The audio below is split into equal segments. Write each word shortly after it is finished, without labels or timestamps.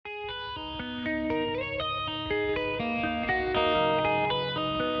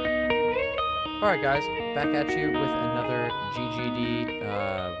Alright guys, back at you with another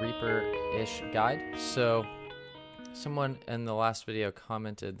GGD Reaper-ish guide. So, someone in the last video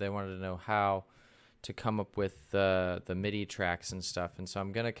commented they wanted to know how to come up with the MIDI tracks and stuff. And so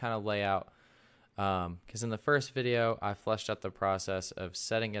I'm going to kind of lay out, because in the first video I fleshed out the process of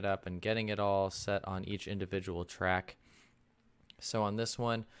setting it up and getting it all set on each individual track. So on this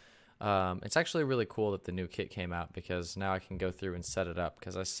one, it's actually really cool that the new kit came out, because now I can go through and set it up,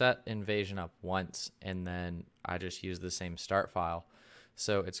 because I set Invasion up once and then I just used the same start file.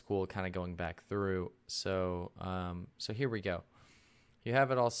 So it's cool kind of going back through. So so here we go. You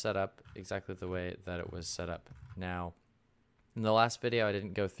have it all set up exactly the way that it was set up. Now, in the last video I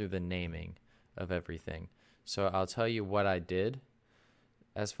didn't go through the naming of everything. So I'll tell you what I did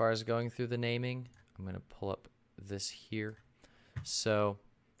as far as going through the naming. I'm going to pull up this here. So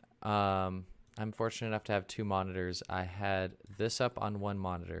I'm fortunate enough to have two monitors. I had this up on one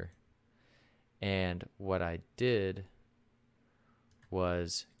monitor, and what I did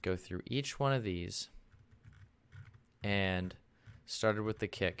was go through each one of these and started with the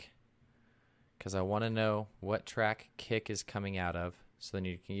kick, because I want to know what track kick is coming out of. So then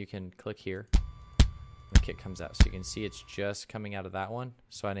you can click here, the kick comes out, so you can see it's just coming out of that one.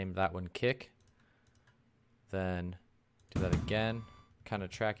 So I named that one kick, then do that again, kind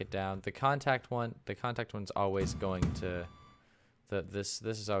of track it down. The contact one's always going to this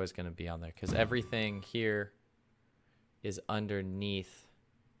is always going to be on there, because everything here is underneath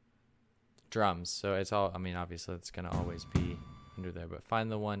drums. So it's all, I mean, obviously it's going to always be under there, but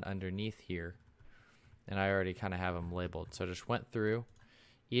find the one underneath here, and I already kind of have them labeled. So I just went through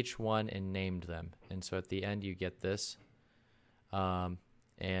each one and named them, and so at the end you get this.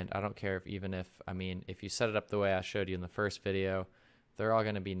 And I don't care if if you set it up the way I showed you in the first video, they're all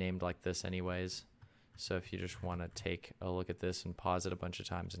going to be named like this anyways. So if you just want to take a look at this and pause it a bunch of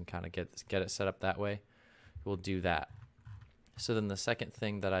times and kind of get it set up that way, we'll do that. So then the second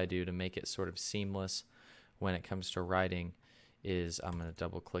thing that I do to make it sort of seamless when it comes to writing is I'm going to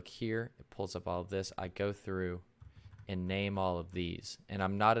double click here. It pulls up all of this. I go through and name all of these. And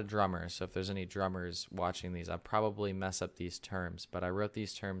I'm not a drummer, so if there's any drummers watching these, I probably mess up these terms, but I wrote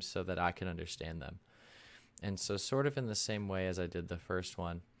these terms so that I can understand them. And so sort of in the same way as I did the first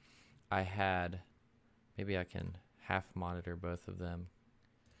one, I had, maybe I can half monitor both of them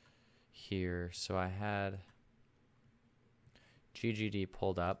here. So I had GGD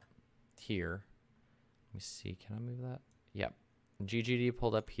pulled up here. Let me see, can I move that? Yep. GGD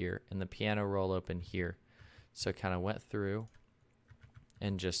pulled up here and the piano roll open here. So kind of went through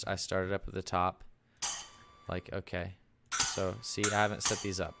and just, I started up at the top, like, okay. So see, I haven't set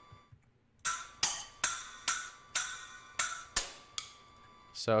these up.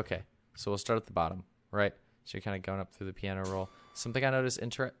 So, okay, so we'll start at the bottom, right? So you're kind of going up through the piano roll. Something I noticed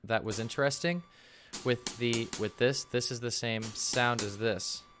that was interesting with this is the same sound as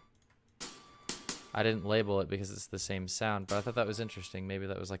this. I didn't label it because it's the same sound, but I thought that was interesting. Maybe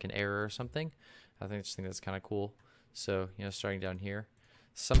that was like an error or something. I just think that's kind of cool. So, starting down here.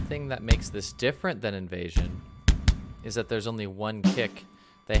 Something that makes this different than Invasion is that there's only one kick.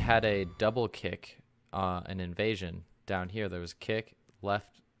 They had a double kick in Invasion. Down here there was kick,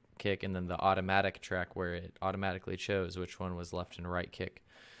 left kick, and then the automatic track where it automatically chose which one was left and right kick.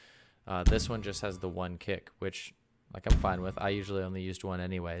 This one just has the one kick, which like I'm fine with. I usually only used one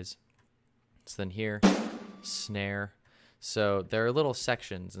anyways. So then here, snare. So there are little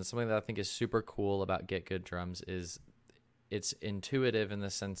sections, and something that I think is super cool about Get Good Drums is it's intuitive in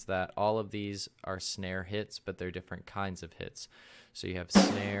the sense that all of these are snare hits, but they're different kinds of hits. So you have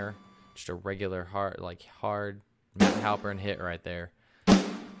snare, just a regular hard Matt Halpern hit right there.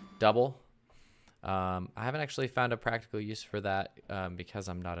 Double. I haven't actually found a practical use for that because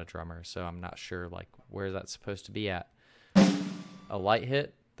I'm not a drummer, so I'm not sure like where that's supposed to be at. A light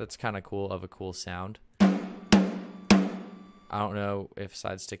hit. That's kind of cool, of a cool sound. I don't know if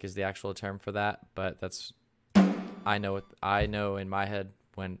side stick is the actual term for that, but that's, I know in my head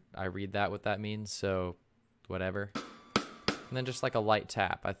when I read that what that means, so whatever. And then just like a light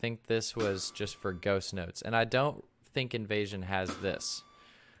tap. I think this was just for ghost notes, and I don't think Invasion has this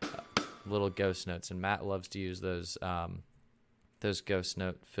little ghost notes, and Matt loves to use those ghost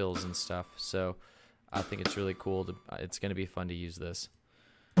note fills and stuff. So I think it's really cool. It's going to be fun to use this.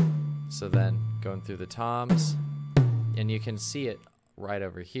 So then going through the toms, and you can see it right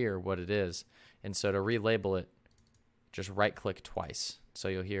over here what it is. And so to relabel it, just right click twice. So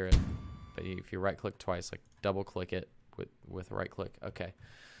you'll hear it, but if you right click twice, like double click it with right click. Okay.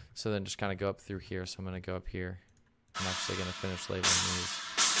 So then just kind of go up through here. So I'm going to go up here. I'm actually going to finish labeling these.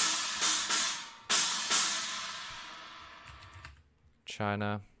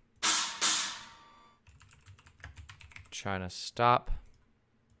 China. trying to stop.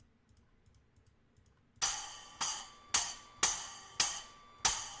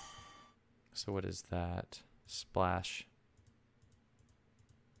 So what is that? Splash.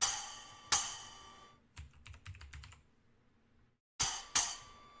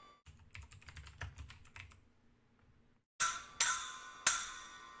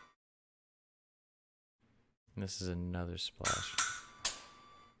 And this is another splash.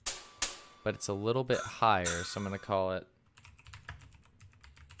 But it's a little bit higher, so I'm going to call it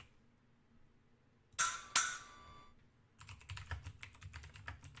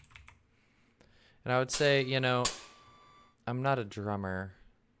and I would say, you know, I'm not a drummer,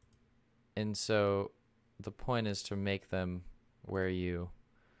 and so the point is to make them where you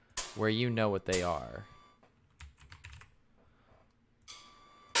know what they are.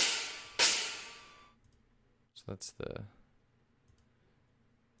 So that's the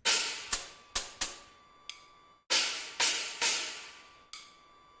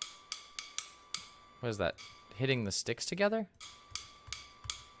what is that? Hitting the sticks together?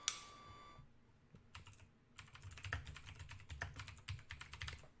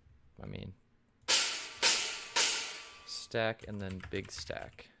 I mean, stack and then big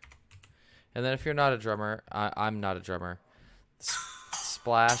stack. And then if you're not a drummer, I'm not a drummer.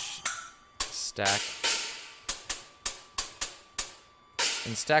 Splash, stack.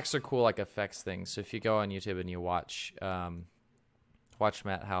 And stacks are cool, like effects things. So if you go on YouTube and you watch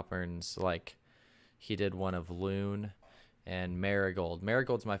Matt Halpern's, like, he did one of Loon and Marigold.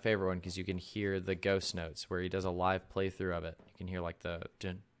 Marigold's my favorite one because you can hear the ghost notes where he does a live playthrough of it. You can hear like the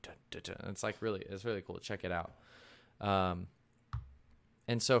dun, dun, dun, dun. It's like it's really cool. Check it out.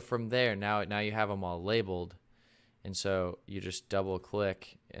 And so from there, now you have them all labeled, and so you just double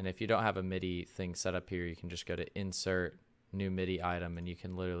click. And if you don't have a MIDI thing set up here, you can just go to Insert, New MIDI Item, and you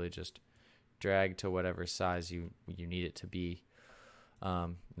can literally just drag to whatever size you need it to be.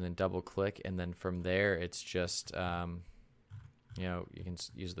 And then double click, and then from there it's just you know, you can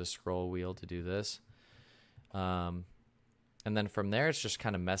use the scroll wheel to do this, and then from there it's just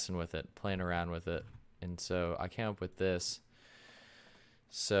kind of messing with it, playing around with it. And so I came up with this,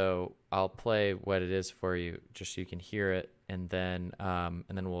 so I'll play what it is for you just so you can hear it, and then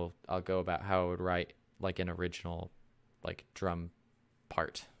I'll go about how I would write like an original like drum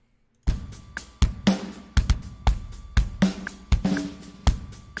part.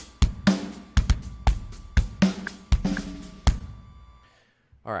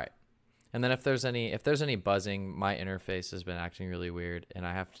 All right, and then if there's any buzzing, my interface has been acting really weird, and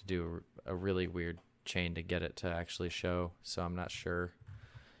I have to do a really weird chain to get it to actually show. So I'm not sure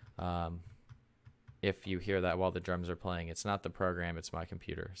if you hear that while the drums are playing. It's not the program; it's my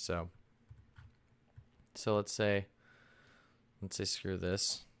computer. So let's say screw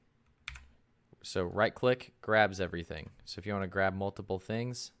this. So right click grabs everything. So if you want to grab multiple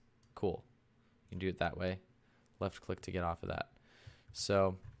things, cool, you can do it that way. Left click to get off of that.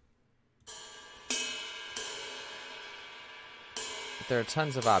 So there are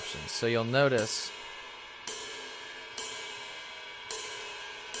tons of options. So you'll notice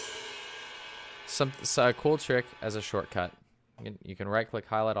a cool trick as a shortcut. You can right click,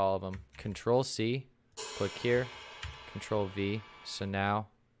 highlight all of them, Control C, click here, Control V. So now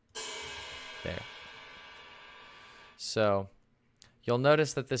there. So you'll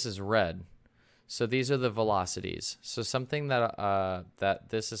notice that this is red. So these are the velocities. So something that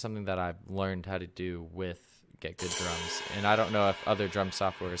this is something that I've learned how to do with Get Good Drums, and I don't know if other drum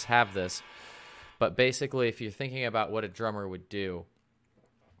softwares have this, but basically, if you're thinking about what a drummer would do,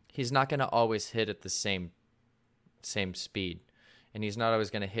 he's not going to always hit at the same speed, and he's not always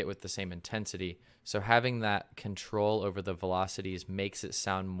going to hit with the same intensity. So having that control over the velocities makes it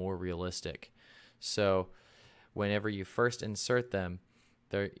sound more realistic. So whenever you first insert them,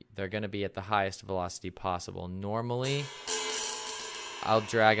 they're going to be at the highest velocity possible. Normally, I'll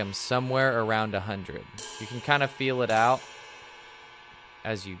drag them somewhere around 100. You can kind of feel it out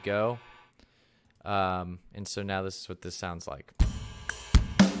as you go. And so now this is what this sounds like.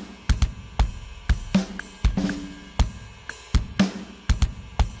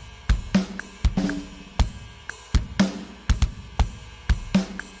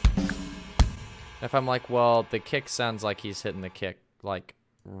 If I'm like, well, the kick sounds like he's hitting the kick like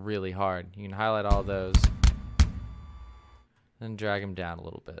really hard, you can highlight all those and drag them down a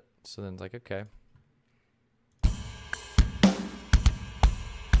little bit. So then it's like, okay.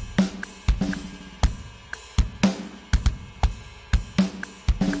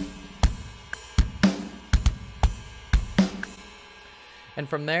 And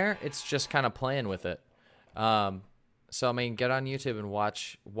from there, it's just kind of playing with it. So I mean, get on YouTube and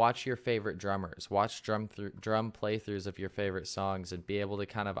watch your favorite drummers. Watch drum playthroughs of your favorite songs and be able to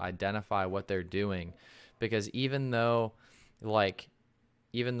kind of identify what they're doing, because even though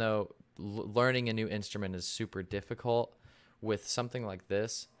learning a new instrument is super difficult, with something like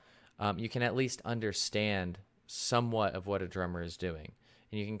this, you can at least understand somewhat of what a drummer is doing,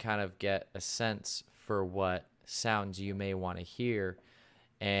 and you can kind of get a sense for what sounds you may want to hear,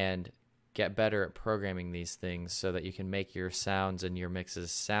 and get better at programming these things so that you can make your sounds and your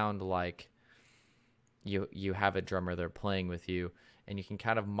mixes sound like you have a drummer there playing with you, and you can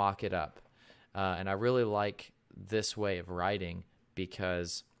kind of mock it up. And I really like this way of writing,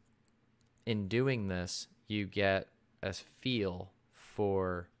 because in doing this, you get a feel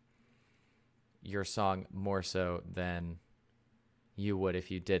for your song more so than you would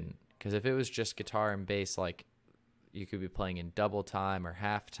if you didn't. Because if it was just guitar and bass, like, you could be playing in double time or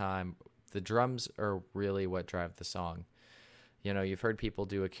half time. The drums are really what drive the song. You know, you've heard people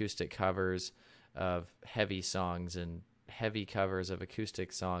do acoustic covers of heavy songs and heavy covers of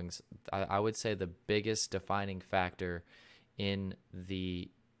acoustic songs. I would say the biggest defining factor in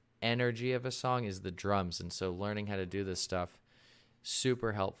the energy of a song is the drums. And so learning how to do this stuff,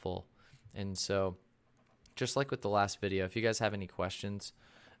 super helpful. And so just like with the last video, if you guys have any questions,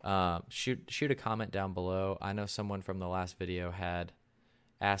 shoot a comment down below. I know someone from the last video had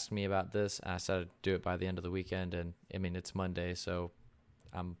asked me about this, and I said I'd do it by the end of the weekend, and I mean, it's Monday, so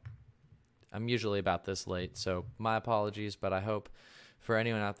I'm usually about this late, so my apologies. But I hope for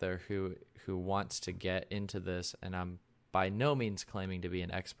anyone out there who wants to get into this, and I'm by no means claiming to be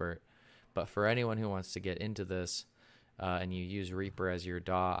an expert, but for anyone who wants to get into this, and you use Reaper as your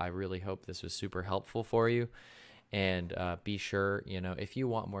DAW, I really hope this was super helpful for you. And be sure, you know, if you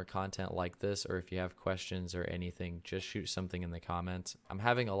want more content like this, or if you have questions or anything, just shoot something in the comments. I'm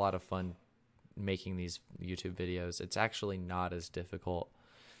having a lot of fun making these YouTube videos. It's actually not as difficult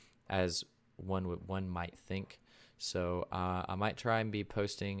as one might think. So I might try and be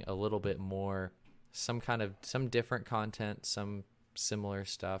posting a little bit more, some different content, some similar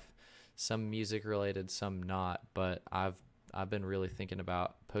stuff, some music related, some not. But I've been really thinking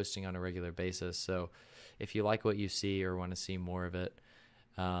about posting on a regular basis. So if you like what you see or want to see more of it,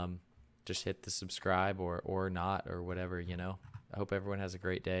 just hit the subscribe or not, or whatever, you know. I hope everyone has a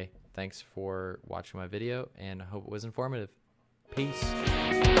great day. Thanks for watching my video, and I hope it was informative. Peace.